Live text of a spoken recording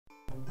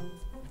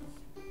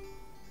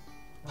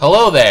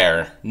Hello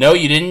there! No,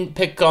 you didn't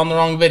pick on the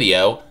wrong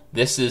video.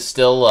 This is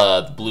still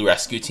the Blue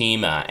Rescue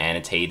Team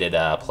annotated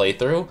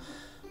playthrough.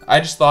 I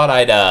just thought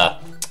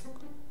I'd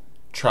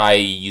try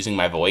using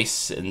my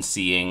voice and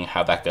seeing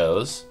how that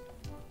goes.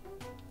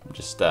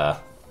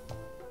 I'll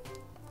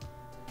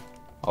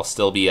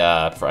still be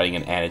providing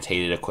an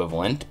annotated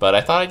equivalent, but I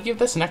thought I'd give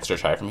this an extra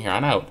try from here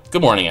on out.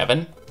 Good morning,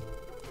 Evan.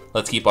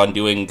 Let's keep on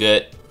doing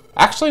good.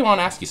 Actually, I want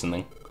to ask you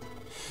something.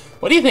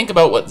 What do you think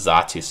about what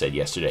Zatu said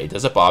yesterday?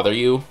 Does it bother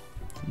you?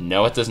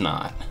 No, it does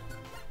not.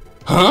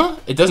 Huh?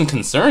 It doesn't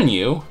concern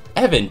you?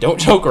 Evan,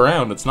 don't joke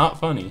around. It's not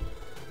funny.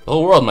 The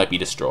whole world might be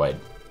destroyed.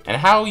 And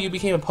how you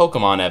became a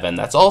Pokemon, Evan,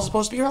 that's all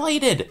supposed to be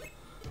related.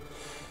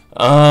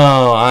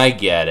 Oh, I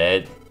get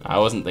it. I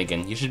wasn't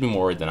thinking. You should be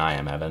more worried than I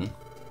am, Evan.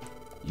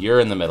 You're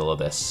in the middle of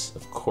this.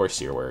 Of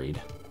course you're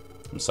worried.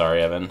 I'm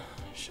sorry, Evan.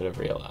 I should have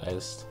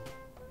realized.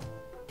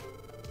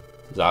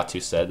 Zatu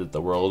said that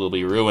the world will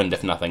be ruined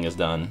if nothing is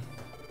done.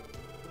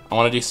 I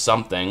want to do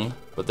something,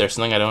 but there's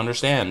something I don't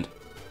understand.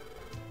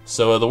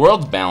 So the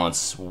world's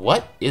balance,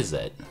 what is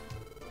it?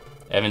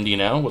 Evan, do you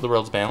know what the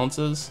world's balance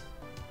is?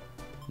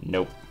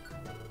 Nope.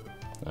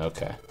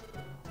 Okay.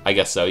 I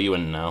guess so, you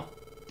wouldn't know.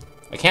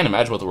 I can't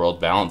imagine what the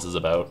world's balance is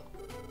about.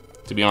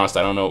 To be honest,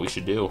 I don't know what we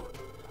should do.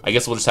 I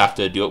guess we'll just have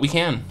to do what we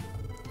can.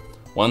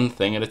 One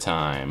thing at a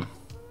time.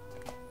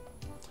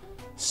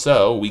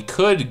 So, we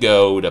could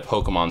go to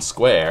Pokemon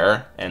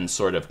Square and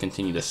sort of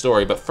continue the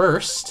story, but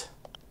first,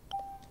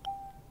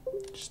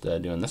 just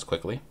doing this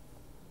quickly.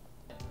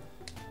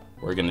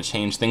 We're going to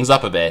change things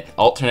up a bit.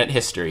 Alternate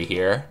history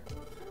here.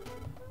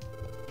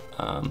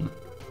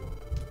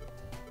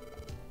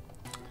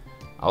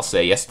 I'll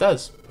say yes, it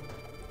does.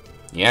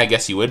 Yeah, I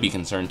guess you would be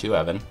concerned too,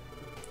 Evan.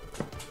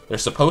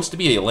 There's supposed to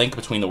be a link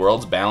between the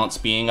world's balance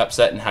being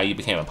upset and how you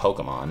became a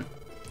Pokemon.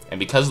 And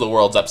because of the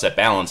world's upset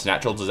balance,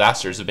 natural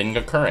disasters have been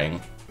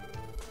occurring.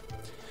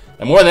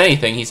 And more than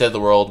anything, he said the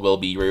world will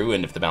be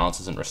ruined if the balance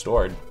isn't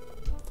restored.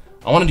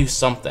 I want to do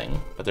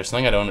something, but there's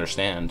something I don't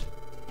understand.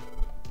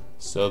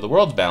 So the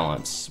world's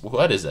balance,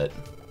 what is it?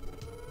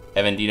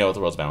 Evan, do you know what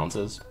the world's balance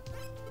is?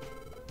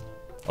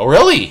 Oh,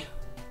 really?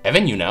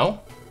 Evan, you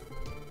know?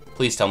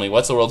 Please tell me,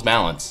 what's the world's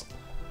balance?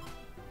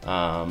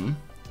 Yeah,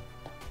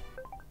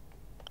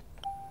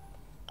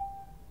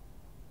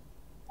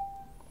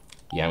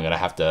 I'm gonna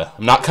have to,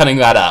 I'm not cutting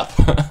that up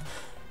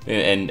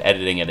and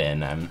editing it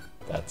in.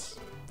 That's,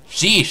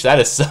 sheesh, that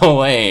is so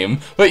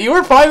lame. But you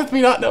were fine with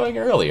me not knowing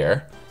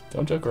earlier.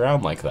 Don't joke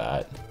around like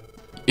that.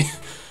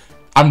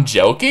 I'm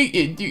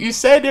joking? You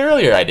said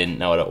earlier I didn't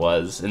know what it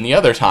was in the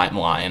other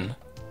timeline.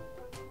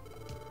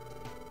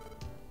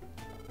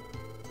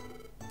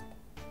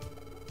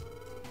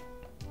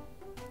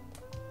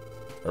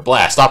 Or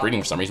blast, stop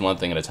reading for some reason, one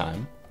thing at a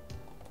time.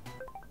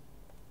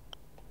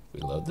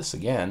 We load this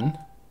again.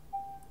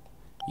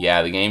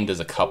 Yeah, the game does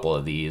a couple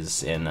of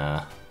these in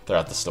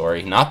throughout the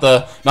story. Not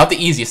the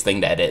easiest thing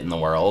to edit in the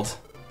world.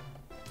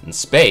 In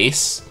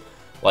space,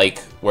 like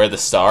where the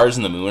stars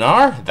and the moon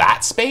are,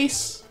 that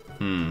space?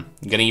 I'm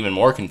getting even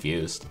more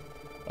confused.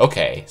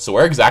 Okay, so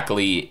where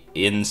exactly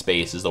in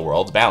space is the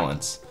world's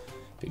balance?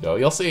 If you go,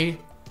 you'll see.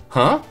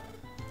 Huh?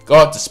 Go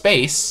out to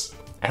space?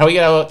 And how do we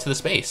get out to the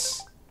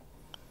space?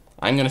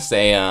 I'm gonna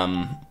say,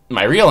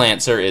 my real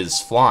answer is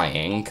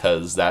flying,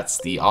 because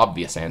that's the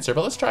obvious answer,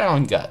 but let's try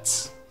on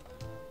guts.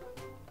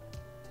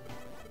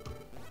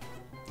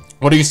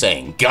 What are you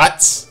saying,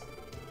 guts?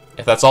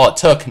 If that's all it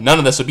took, none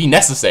of this would be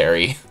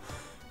necessary.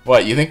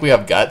 What, you think we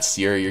have guts?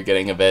 You're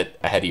getting a bit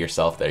ahead of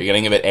yourself there. You're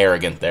getting a bit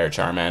arrogant there,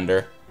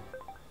 Charmander.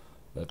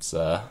 That's,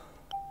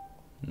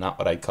 not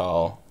what I'd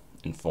call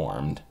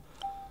informed.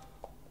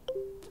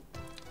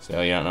 So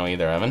you don't know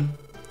either, Evan?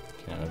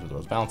 You know what the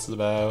world's balance is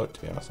about.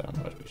 To be honest, I don't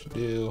know what we should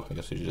do. I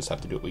guess we should just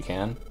have to do what we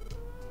can.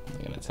 One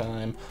thing at a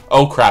time.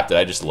 Oh crap, did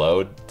I just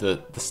load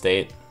the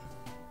state?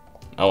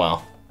 Oh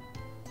well.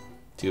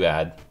 Too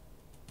bad.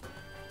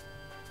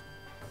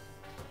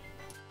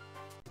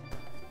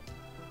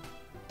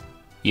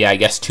 Yeah, I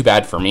guess too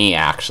bad for me,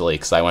 actually,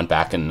 because I went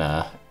back and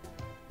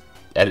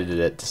edited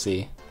it to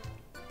see.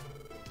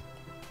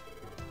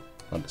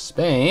 Go to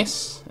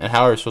space. And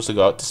how are we supposed to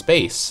go out to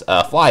space?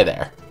 Fly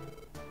there.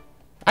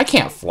 I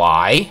can't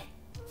fly.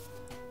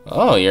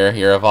 Oh,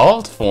 your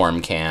evolved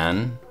form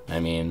can. I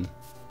mean,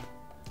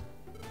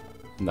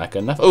 isn't that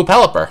good enough? Oh,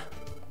 Pelipper.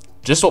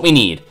 Just what we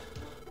need.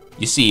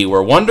 You see,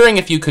 we're wondering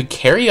if you could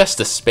carry us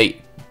to space.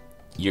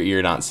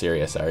 You're not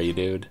serious, are you,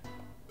 dude?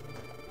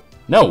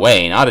 No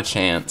way, not a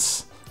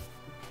chance.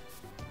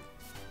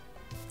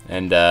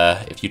 And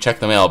if you check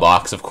the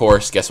mailbox, of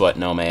course, guess what?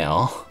 No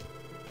mail.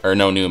 Or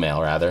no new mail,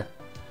 rather.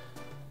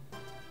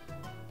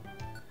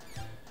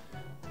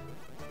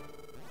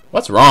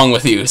 What's wrong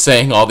with you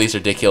saying all these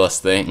ridiculous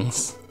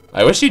things?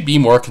 I wish you'd be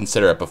more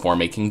considerate before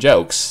making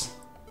jokes.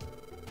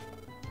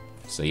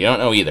 So you don't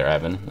know either,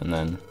 Evan, and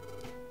then...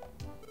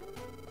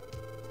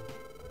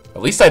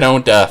 At least I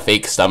don't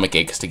fake stomach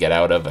aches to get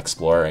out of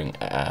exploring,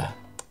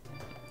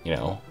 you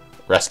know,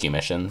 rescue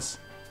missions.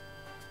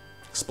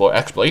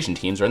 Exploration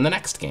teams are in the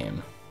next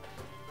game.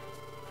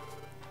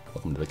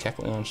 Welcome to the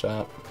Kecleon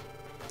shop.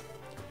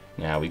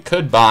 Now, we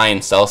could buy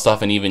and sell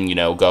stuff and even,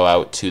 go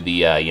out to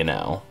the,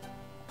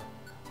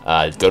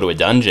 go to a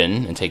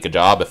dungeon and take a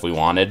job if we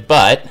wanted,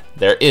 but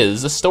there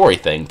is a story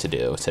thing to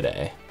do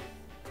today.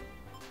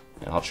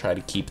 And I'll try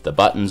to keep the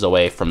buttons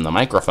away from the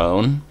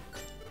microphone,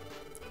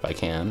 if I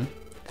can,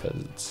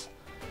 because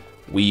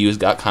Wii U's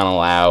got kind of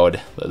loud.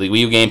 The Wii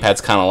U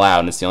gamepad's kind of loud,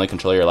 and it's the only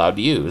controller you're allowed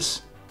to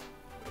use.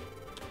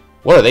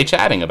 What are they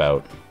chatting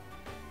about?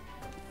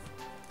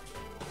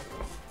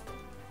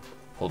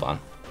 Hold on.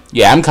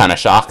 Yeah, I'm kind of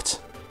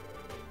shocked.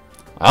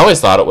 I always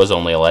thought it was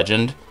only a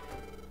legend.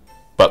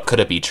 But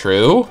could it be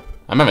true?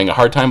 I'm having a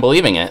hard time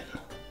believing it.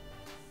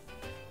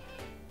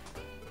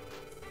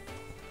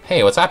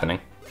 Hey, what's happening?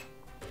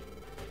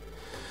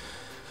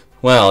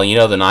 Well, you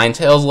know the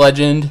Ninetales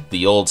legend?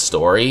 The old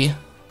story?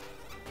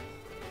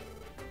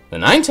 The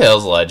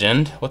Ninetales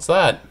legend? What's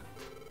that?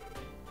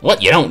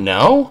 What, you don't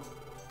know?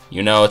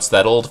 You know it's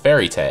that old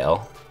fairy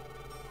tale.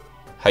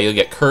 How you'll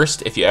get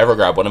cursed if you ever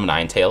grab one of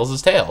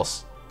Ninetales'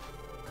 tails.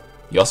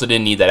 You also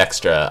didn't need that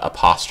extra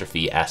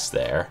apostrophe S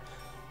there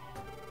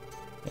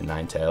in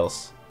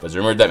Ninetales. It was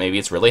rumored that maybe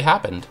it's really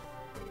happened.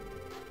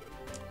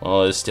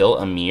 Well, it is still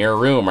a mere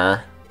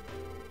rumor.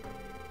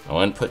 I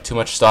wouldn't put too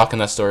much stock in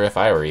that story if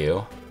I were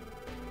you.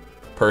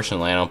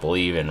 Personally, I don't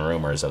believe in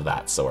rumors of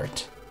that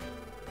sort.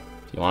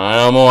 If you want to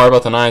know more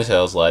about the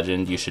Ninetales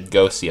legend, you should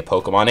go see a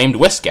Pokemon named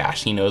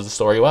Whiscash. He knows the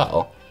story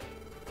well.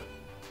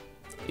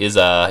 Is,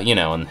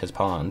 in his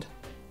pond.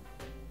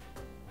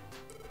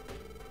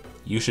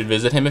 You should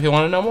visit him if you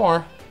want to know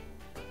more.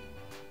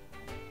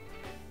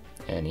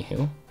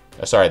 Anywho.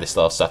 Oh, sorry, they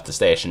still have stuff to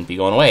say. I shouldn't be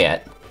going away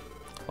yet.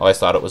 Always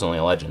thought it was only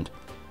a legend.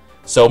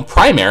 So,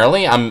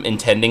 primarily, I'm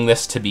intending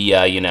this to be,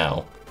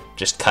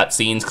 just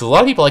cutscenes, because a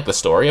lot of people like the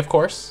story, of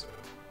course.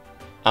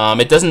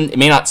 It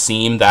may not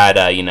seem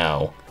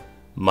that,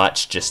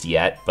 much just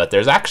yet, but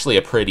there's actually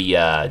a pretty,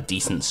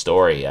 decent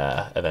story,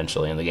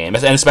 eventually in the game,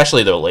 and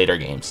especially the later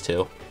games,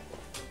 too.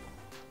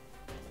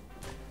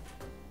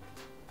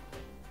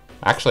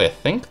 Actually, I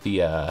think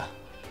the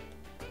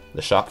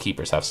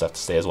shopkeepers have stuff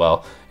to say as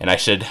well, and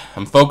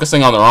I'm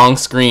focusing on the wrong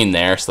screen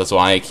there, so that's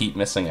why I keep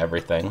missing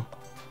everything.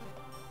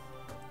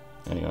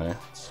 Anyway,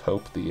 let's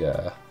hope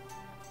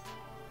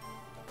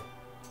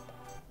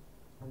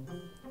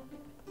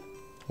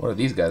what do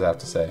these guys have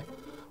to say?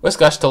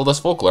 Whiscash told us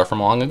folklore from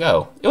long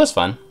ago. It was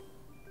fun.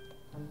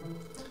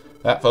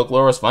 That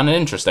folklore was fun and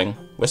interesting.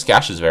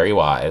 Whiscash is very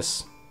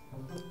wise.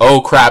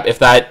 Oh crap, if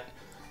that...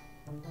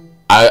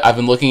 I've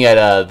been looking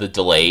at the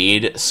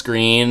delayed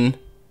screen.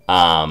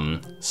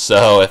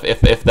 So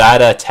if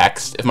that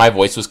text, if my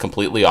voice was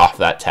completely off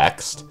that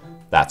text,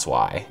 that's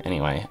why.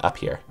 Anyway, up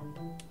here.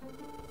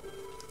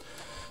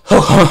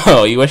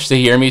 Oh, you wish to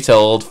hear me tell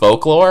old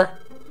folklore?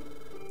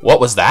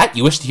 What was that?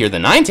 You wish to hear the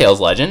Ninetales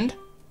legend?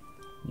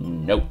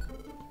 Nope.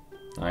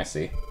 I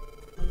see.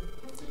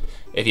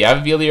 If you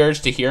ever feel the urge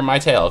to hear my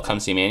tale,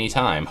 come see me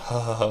anytime. Ho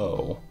ho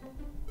ho.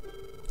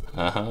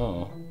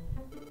 Oh.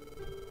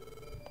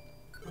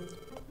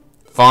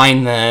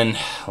 Fine then,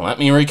 let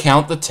me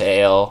recount the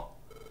tale.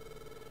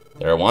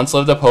 There once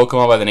lived a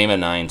Pokemon by the name of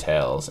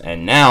Ninetales,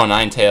 and now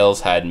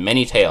Ninetales had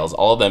many tails,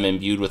 all of them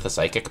imbued with a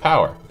psychic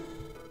power.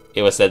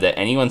 It was said that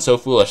anyone so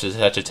foolish as to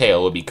touch a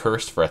tail would be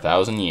cursed for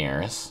 1,000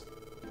 years.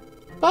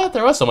 But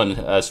there was someone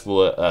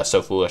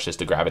so foolish as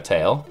to grab a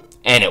tail,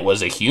 and it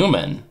was a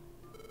human.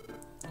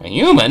 A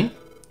human?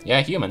 Yeah,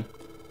 a human.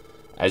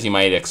 As you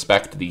might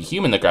expect, the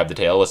human that grabbed the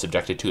tail was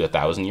subjected to a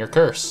 1,000-year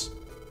curse.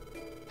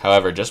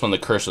 However, just when the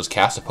curse was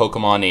cast, a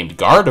Pokemon named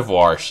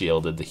Gardevoir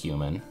shielded the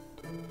human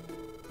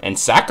and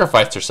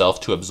sacrificed herself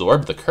to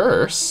absorb the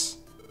curse.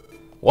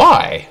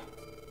 Why?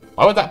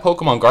 Why would that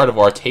Pokemon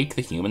Gardevoir take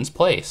the human's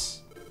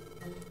place?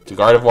 To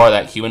Gardevoir,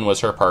 that human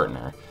was her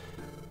partner.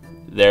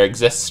 There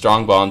exists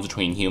strong bonds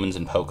between humans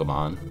and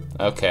Pokemon.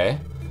 Okay.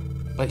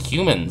 But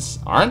humans,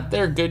 aren't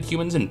there good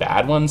humans and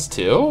bad ones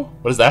too?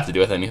 What does that have to do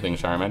with anything,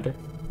 Charmander?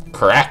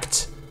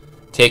 Correct.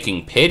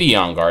 Taking pity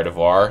on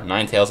Gardevoir,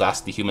 Ninetales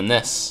asked the human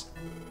this.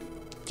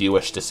 Do you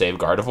wish to save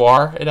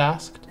Gardevoir? It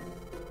asked.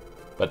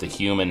 But the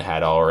human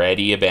had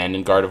already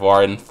abandoned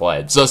Gardevoir and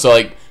fled. So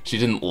like, she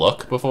didn't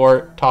look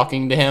before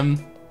talking to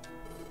him.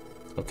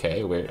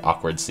 Okay, weird,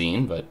 awkward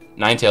scene, but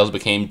Ninetales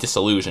became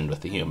disillusioned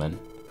with the human.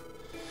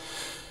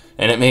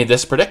 And it made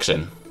this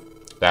prediction.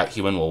 That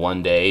human will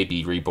one day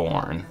be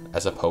reborn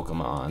as a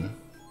Pokemon.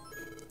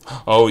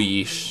 Oh,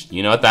 yeesh.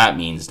 You know what that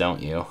means,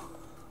 don't you?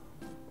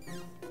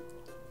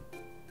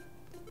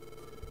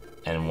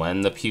 And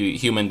when the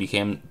human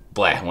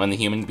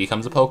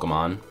becomes a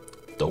Pokemon,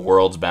 the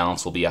world's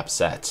balance will be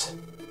upset.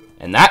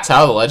 And that's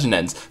how the legend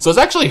ends. So it's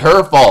actually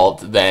her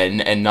fault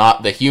then, and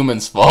not the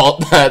human's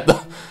fault that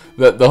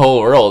the whole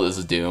world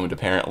is doomed,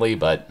 apparently.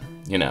 But,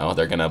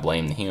 they're gonna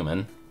blame the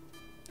human.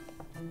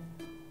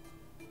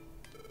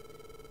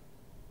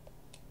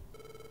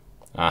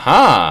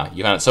 Aha!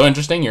 You found it so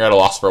interesting, you're at a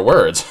loss for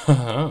words.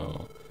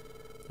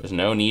 There's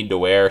no need to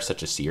wear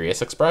such a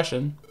serious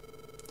expression.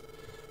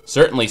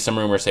 Certainly, some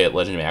rumors say that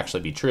legend may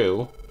actually be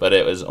true, but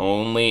it was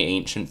only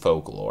ancient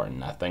folklore,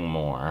 nothing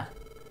more.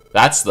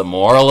 That's the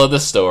moral of the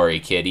story,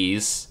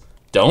 kiddies.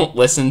 Don't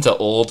listen to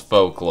old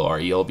folklore.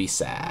 You'll be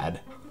sad.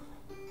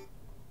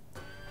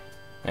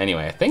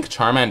 Anyway, I think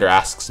Charmander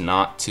asks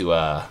not to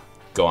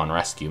go on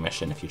rescue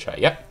mission if you try.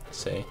 Yep,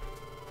 say.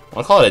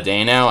 I'll call it a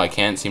day now. I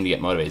can't seem to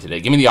get motivated today.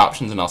 Give me the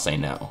options and I'll say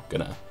no.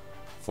 Gonna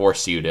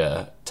force you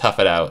to tough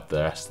it out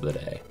the rest of the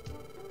day.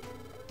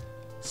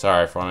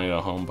 Sorry for wanting to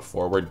go home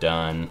before we're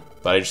done,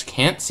 but I just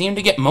can't seem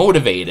to get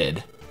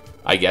motivated.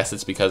 I guess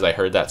it's because I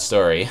heard that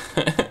story.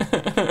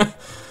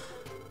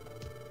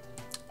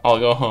 I'll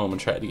go home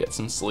and try to get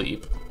some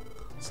sleep.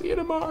 See you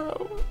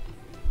tomorrow.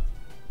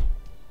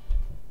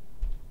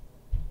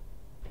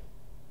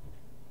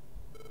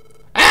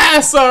 Ah,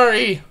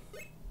 sorry!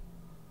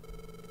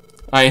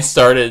 I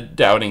started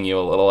doubting you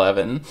a little,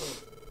 Evan,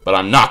 but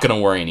I'm not gonna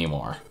worry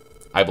anymore.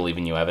 I believe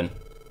in you, Evan,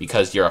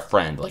 because you're a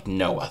friend like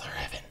no other,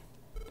 Evan.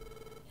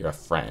 You're a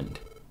friend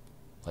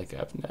like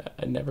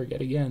I'd never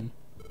get again.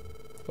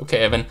 Okay,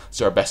 Evan, let's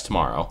do our best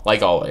tomorrow,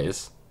 like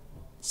always.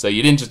 So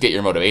you didn't just get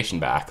your motivation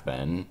back,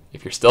 then,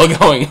 if you're still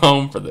going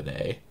home for the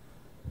day.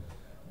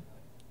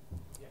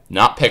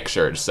 Not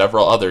pictured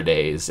several other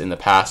days in the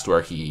past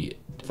where he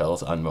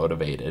felt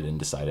unmotivated and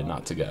decided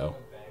not to go.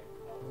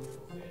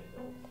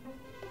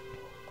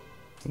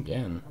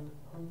 Again.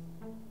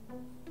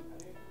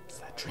 It's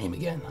that dream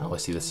again. Oh, I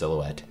see the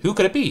silhouette. Who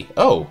could it be?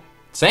 Oh,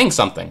 it's saying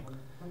something.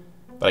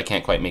 But I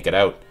can't quite make it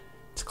out.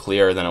 It's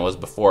clearer than it was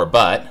before,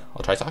 but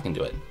I'll try talking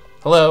to it.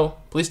 Hello,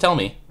 please tell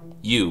me.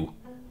 You.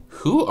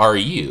 Who are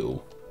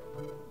you?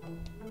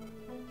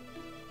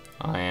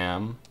 I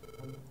am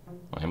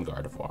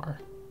Gardevoir.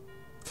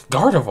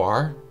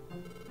 Gardevoir?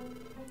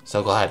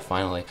 So glad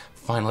finally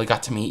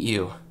got to meet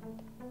you.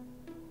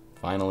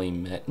 Finally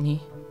met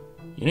me?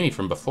 You knew me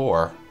from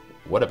before.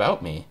 What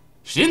about me?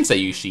 She didn't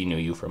say she knew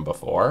you from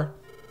before.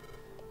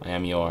 I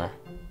am your...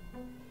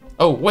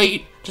 Oh,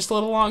 wait! Just a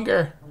little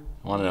longer.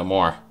 I want to know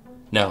more.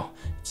 No,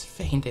 it's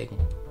fainting.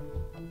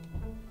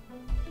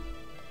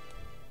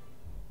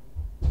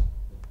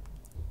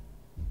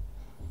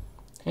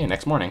 Hey,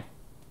 next morning.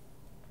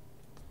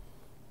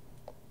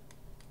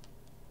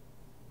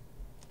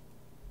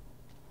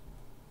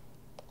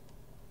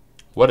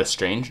 What a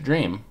strange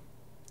dream.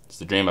 It's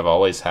the dream I've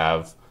always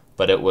have,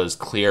 but it was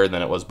clearer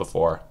than it was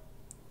before.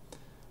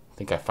 I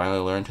think I finally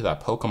learned who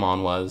that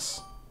Pokemon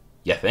was.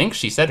 You think?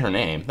 She said her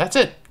name. That's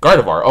it.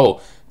 Gardevoir. Oh,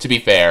 to be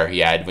fair,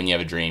 yeah, when you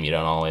have a dream, you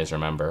don't always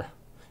remember.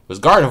 It was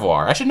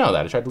Gardevoir. I should know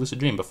that. I tried to lucid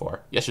dream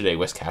before. Yesterday,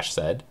 Whiscash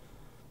said.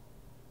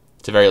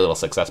 It's a very little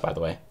success, by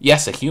the way.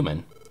 Yes, a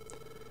human.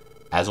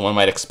 As one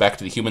might expect,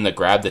 the human that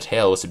grabbed the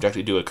tail was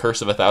subjected to a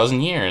curse of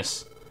 1,000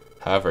 years.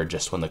 However,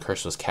 just when the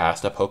curse was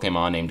cast, a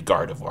Pokemon named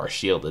Gardevoir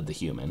shielded the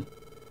human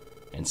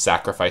and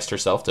sacrificed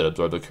herself to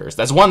absorb the curse.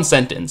 That's one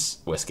sentence,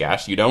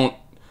 Whiscash. You don't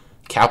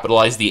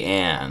capitalize the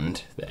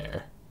 "and"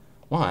 there.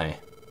 Why?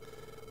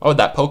 Why would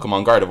that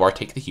Pokemon Gardevoir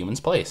take the human's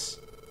place?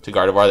 To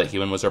Gardevoir, that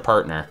human was her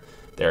partner.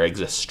 There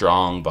exists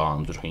strong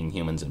bonds between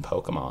humans and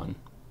Pokemon.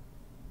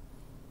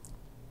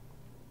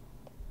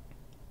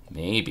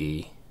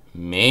 Maybe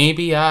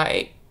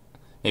I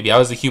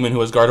was the human who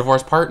was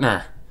Gardevoir's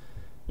partner.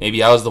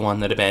 Maybe I was the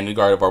one that abandoned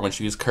Gardevoir when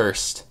she was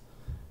cursed.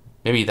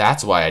 Maybe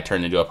that's why I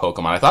turned into a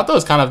Pokemon. I thought that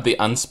was kind of the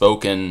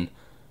unspoken,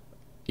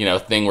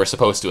 thing we're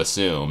supposed to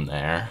assume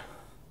there.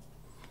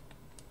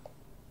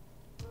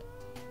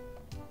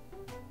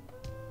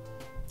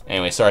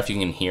 Anyway, sorry if you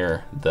can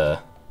hear the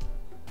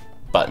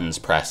buttons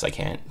press. I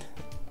can't.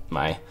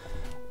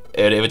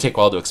 It would take a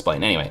while to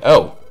explain. Anyway,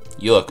 oh,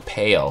 you look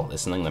pale.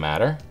 Is something the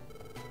matter?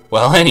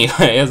 Well,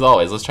 anyway, as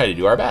always, let's try to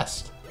do our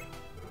best.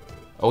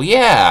 Oh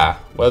yeah!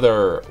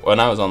 When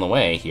I was on the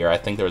way here, I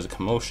think there was a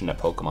commotion at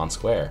Pokemon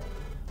Square.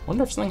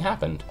 Wonder if something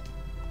happened.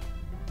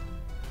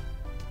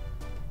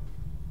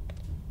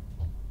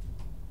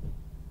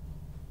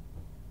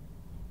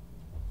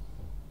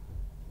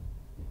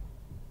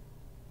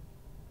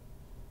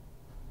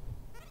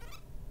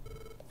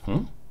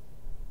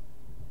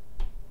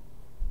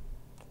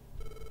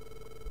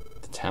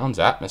 The town's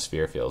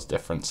atmosphere feels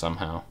different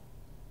somehow.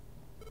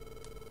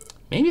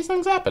 Maybe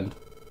something's happened.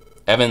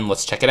 Evan,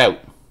 let's check it out.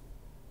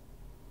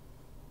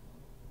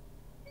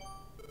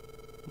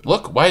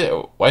 Look, why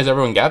is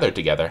everyone gathered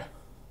together?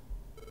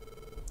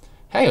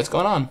 Hey, what's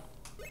going on?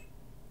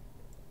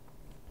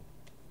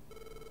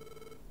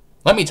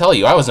 Let me tell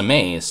you, I was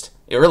amazed.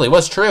 It really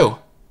was true.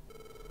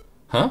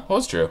 Huh? What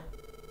was true?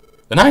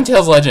 The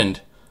Ninetales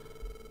legend.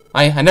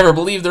 I never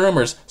believed the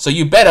rumors, so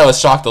you bet I was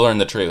shocked to learn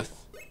the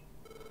truth.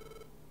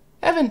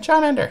 Evan,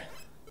 Charmander.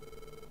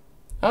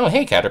 Oh,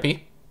 hey,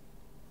 Caterpie.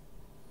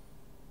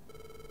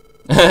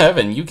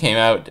 Evan, you came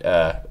out,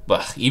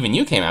 even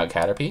you came out,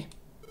 Caterpie.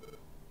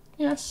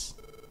 Yes.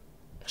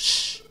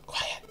 Shh,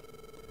 quiet.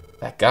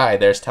 That guy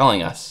there's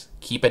telling us.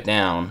 Keep it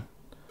down.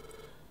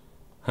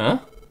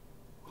 Huh?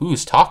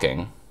 Who's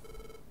talking?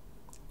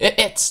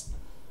 It's...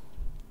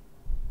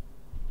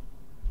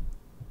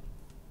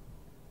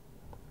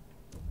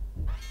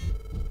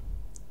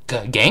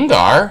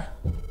 Gengar?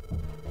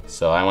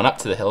 So I went up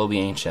to the Hill of the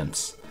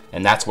Ancients,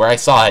 and that's where I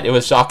saw it. It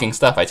was shocking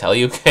stuff, I tell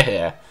you.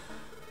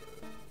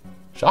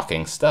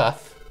 Shocking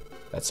stuff?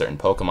 that certain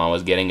Pokemon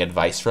was getting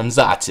advice from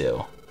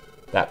Xatu.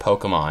 That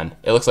Pokemon.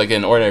 It looks like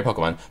an ordinary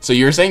Pokemon. So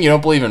you're saying you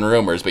don't believe in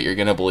rumors, but you're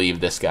going to believe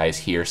this guy's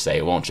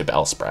hearsay, won't you,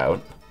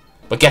 Bellsprout?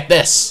 But get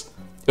this.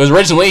 It was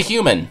originally a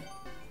human.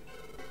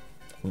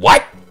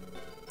 What?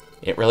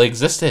 It really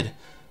existed.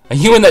 A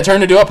human that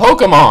turned into a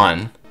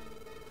Pokemon.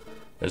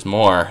 There's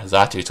more.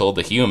 Xatu told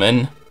the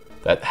human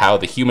that how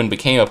the human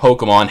became a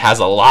Pokemon has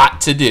a lot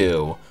to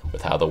do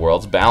with how the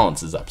world's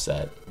balance is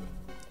upset.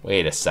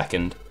 Wait a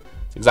second.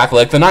 It's exactly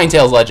like the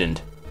Ninetales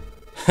legend.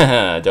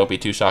 Don't be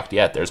too shocked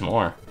yet. There's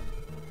more.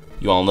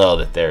 You all know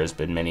that there's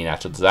been many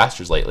natural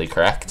disasters lately,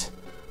 correct?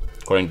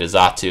 According to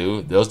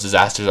Xatu, those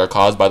disasters are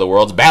caused by the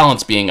world's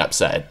balance being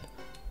upset.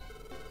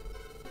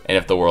 And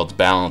if the world's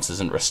balance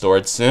isn't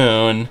restored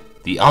soon,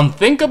 the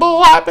unthinkable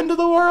will happen to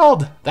the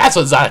world. That's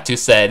what Xatu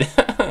said.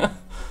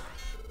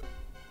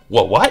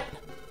 What?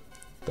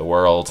 The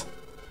world.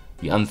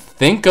 The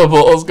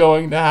unthinkable is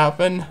going to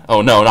happen?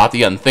 Oh no, not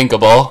the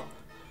unthinkable.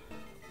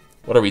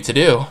 What are we to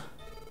do?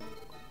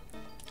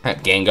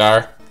 That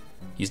Gengar,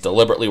 he's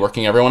deliberately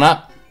working everyone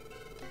up.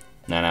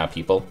 No,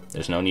 people.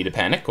 There's no need to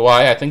panic.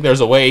 Why? I think there's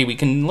a way we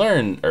can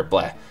learn, or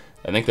blah.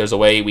 I think there's a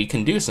way we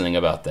can do something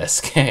about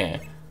this.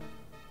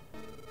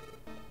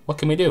 What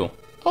can we do?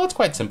 Oh, it's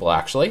quite simple,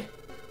 actually.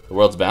 The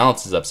world's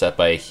balance is upset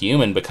by a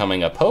human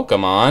becoming a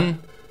Pokemon.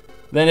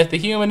 Then if the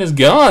human is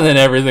gone, then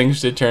everything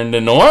should turn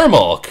to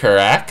normal,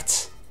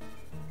 correct?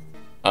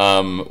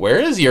 Where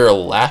is your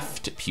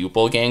left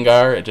pupil,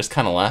 Gengar? It just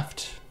kind of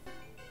left.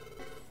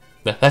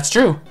 That's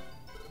true.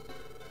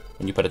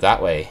 When you put it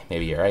that way,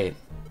 maybe you're right.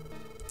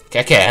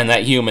 And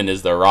that human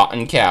is the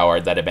rotten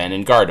coward that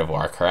abandoned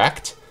Gardevoir,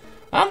 correct?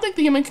 I don't think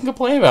the human can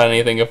complain about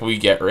anything if we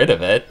get rid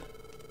of it.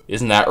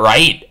 Isn't that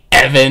right,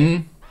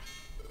 Evan?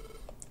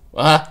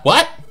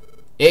 What?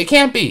 It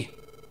can't be.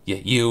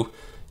 You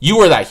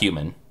were that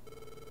human.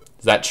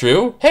 Is that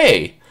true?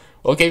 Hey,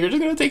 okay, if you're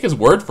just gonna take his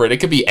word for it, it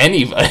could be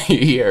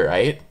anybody here,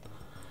 right?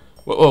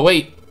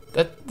 Wait,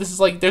 this is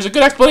like, there's a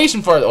good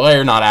explanation for it. Well,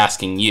 we're not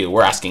asking you,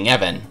 we're asking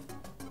Evan.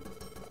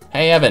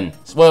 Hey, Evan,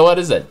 well, what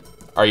is it?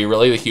 Are you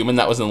really the human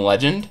that was in the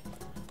legend?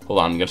 Hold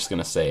on, I'm just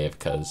gonna save,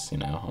 because, you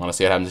know, I want to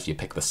see what happens if you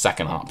pick the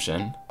second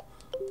option.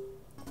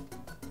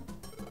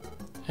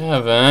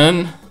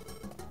 Evan.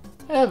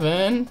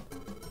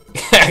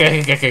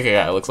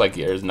 It looks like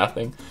there's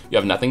nothing. You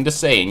have nothing to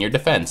say in your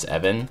defense,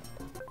 Evan.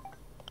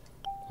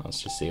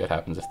 Let's just see what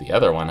happens if the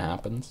other one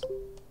happens.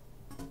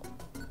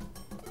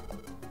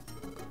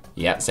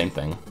 Yeah, same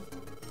thing.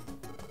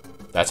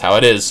 That's how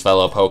it is,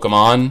 fellow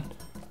Pokemon.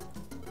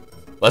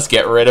 Let's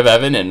get rid of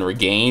Evan and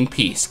regain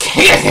peace.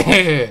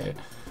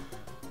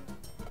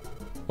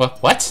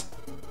 What?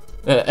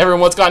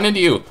 Everyone, what's gotten into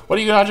you? What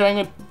are you not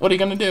trying? What are you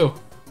gonna do?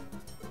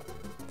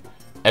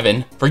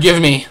 Evan, forgive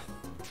me.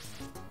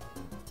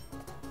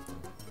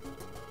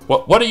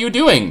 What are you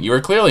doing? You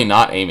are clearly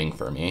not aiming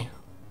for me.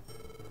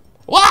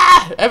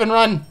 Wah! Evan,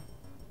 run!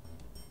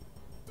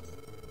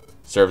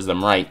 Serves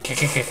them right.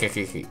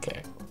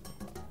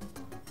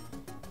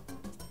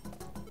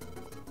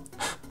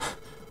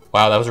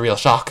 Wow, that was a real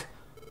shock.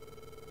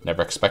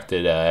 Never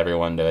expected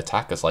everyone to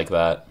attack us like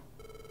that.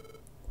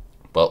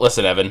 But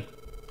listen, Evan.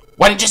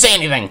 Why didn't you say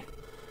anything?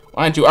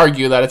 Why don't you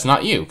argue that it's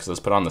not you? Because it's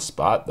put on the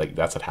spot. Like,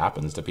 that's what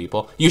happens to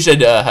people. You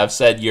should have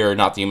said you're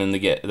not the human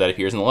that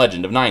appears in the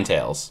legend of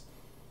Ninetales.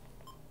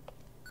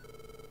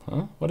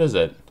 Huh? What is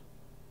it?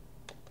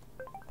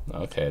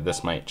 Okay,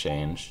 this might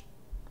change.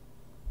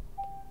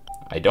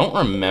 I don't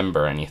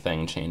remember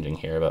anything changing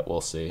here, but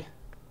we'll see.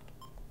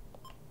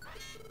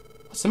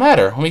 What's the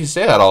matter? Why do you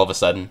say that all of a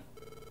sudden?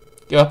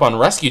 Give up on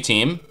rescue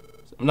team?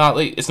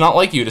 It's not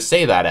like you to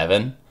say that,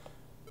 Evan.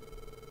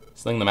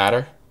 Something the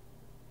matter?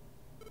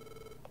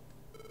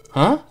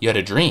 Huh? You had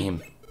a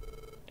dream.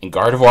 And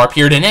Gardevoir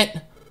appeared in it?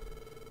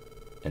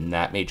 And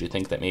that made you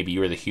think that maybe you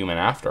were the human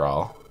after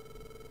all.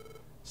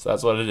 So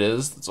that's what it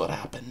is. That's what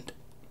happened.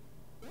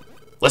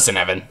 Listen,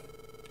 Evan.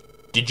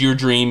 Did your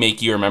dream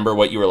make you remember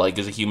what you were like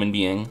as a human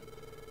being?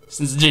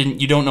 Since it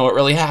didn't, you don't know what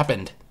really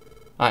happened.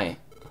 I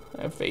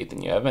have faith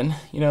in you, Evan.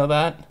 You know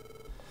that?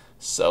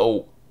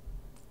 So...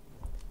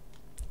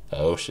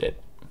 Oh, shit.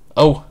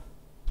 Oh!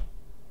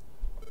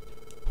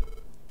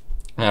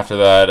 After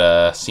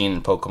that scene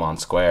in Pokemon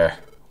Square,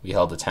 we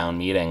held a town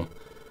meeting.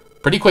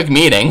 Pretty quick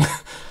meeting.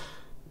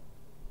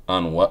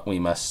 On what we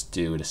must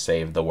do to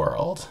save the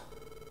world.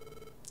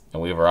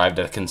 And we've arrived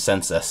at a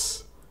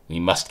consensus. We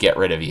must get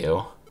rid of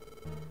you.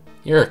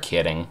 You're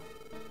kidding.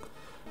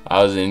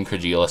 I was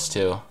incredulous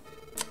too.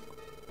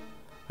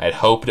 I'd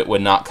hoped it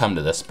would not come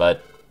to this,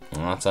 but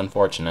well, that's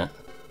unfortunate.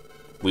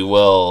 We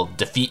will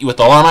defeat you with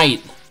all our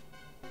might.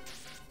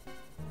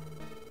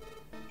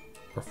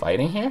 We're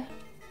fighting here?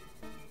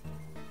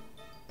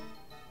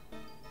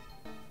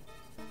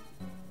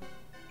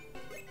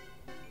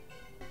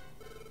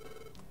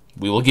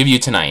 We will give you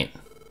tonight.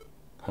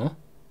 Huh?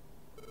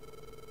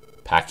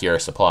 Pack your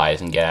supplies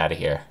and get out of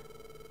here.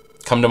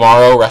 Come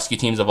tomorrow, rescue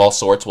teams of all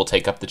sorts will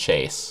take up the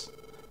chase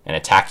and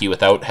attack you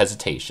without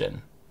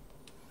hesitation.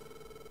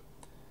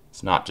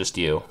 It's not just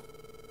you.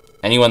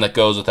 Anyone that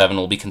goes with Evan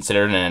will be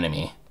considered an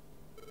enemy.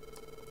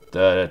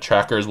 The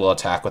trackers will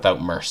attack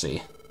without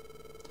mercy.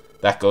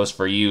 That goes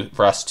for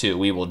us too.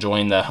 We will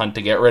join the hunt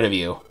to get rid of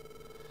you.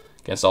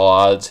 Against all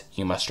odds,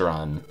 you must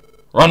run.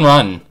 Run,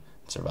 run!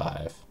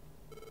 Survive.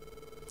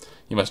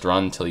 You must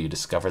run until you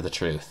discover the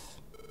truth.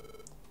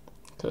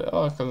 There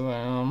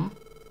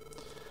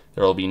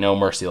will be no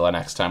mercy the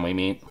next time we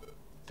meet.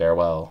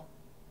 Farewell.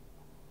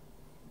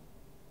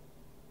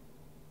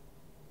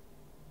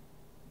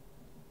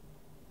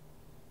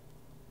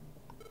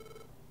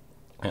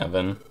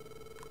 Evan.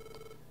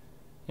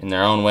 In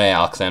their own way,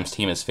 Alakazam's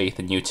team has faith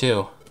in you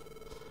too.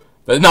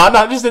 But not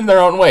just in their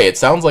own way. It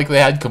sounds like they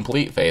had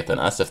complete faith in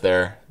us. If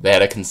they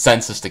had a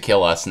consensus to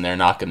kill us, and they're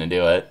not going to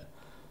do it.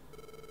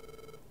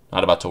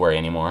 Not about to worry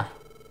anymore.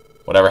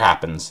 Whatever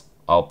happens,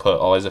 I'll put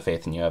always a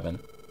faith in you, Evan.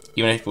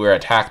 Even if we were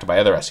attacked by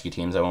other rescue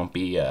teams, I won't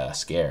be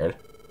scared.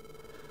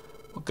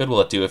 What good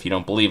will it do if you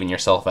don't believe in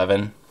yourself,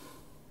 Evan?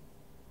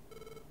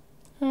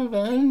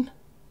 Evan?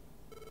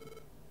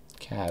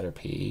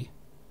 Caterpie.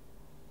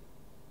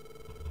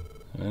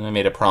 And I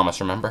made a promise,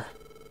 remember?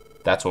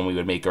 That's when we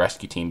would make a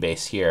rescue team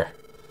base here.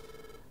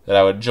 That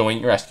I would join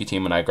your rescue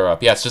team when I grow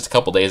up. Yeah, it's just a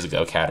couple days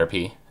ago,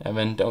 Caterpie.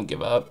 Evan, don't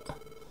give up.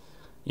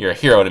 You're a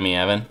hero to me,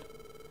 Evan.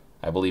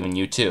 I believe in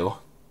you, too.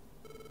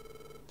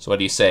 So what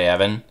do you say,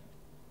 Evan?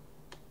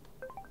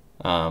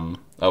 Oh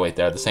wait,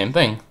 they're the same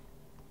thing.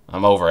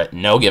 I'm over it.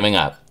 No giving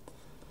up.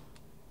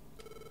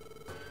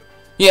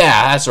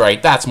 Yeah, that's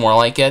right. That's more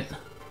like it.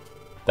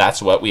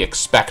 That's what we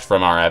expect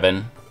from our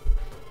Evan.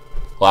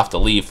 We'll have to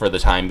leave for the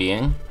time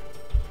being.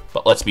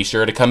 But let's be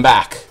sure to come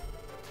back.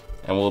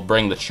 And we'll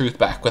bring the truth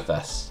back with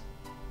us.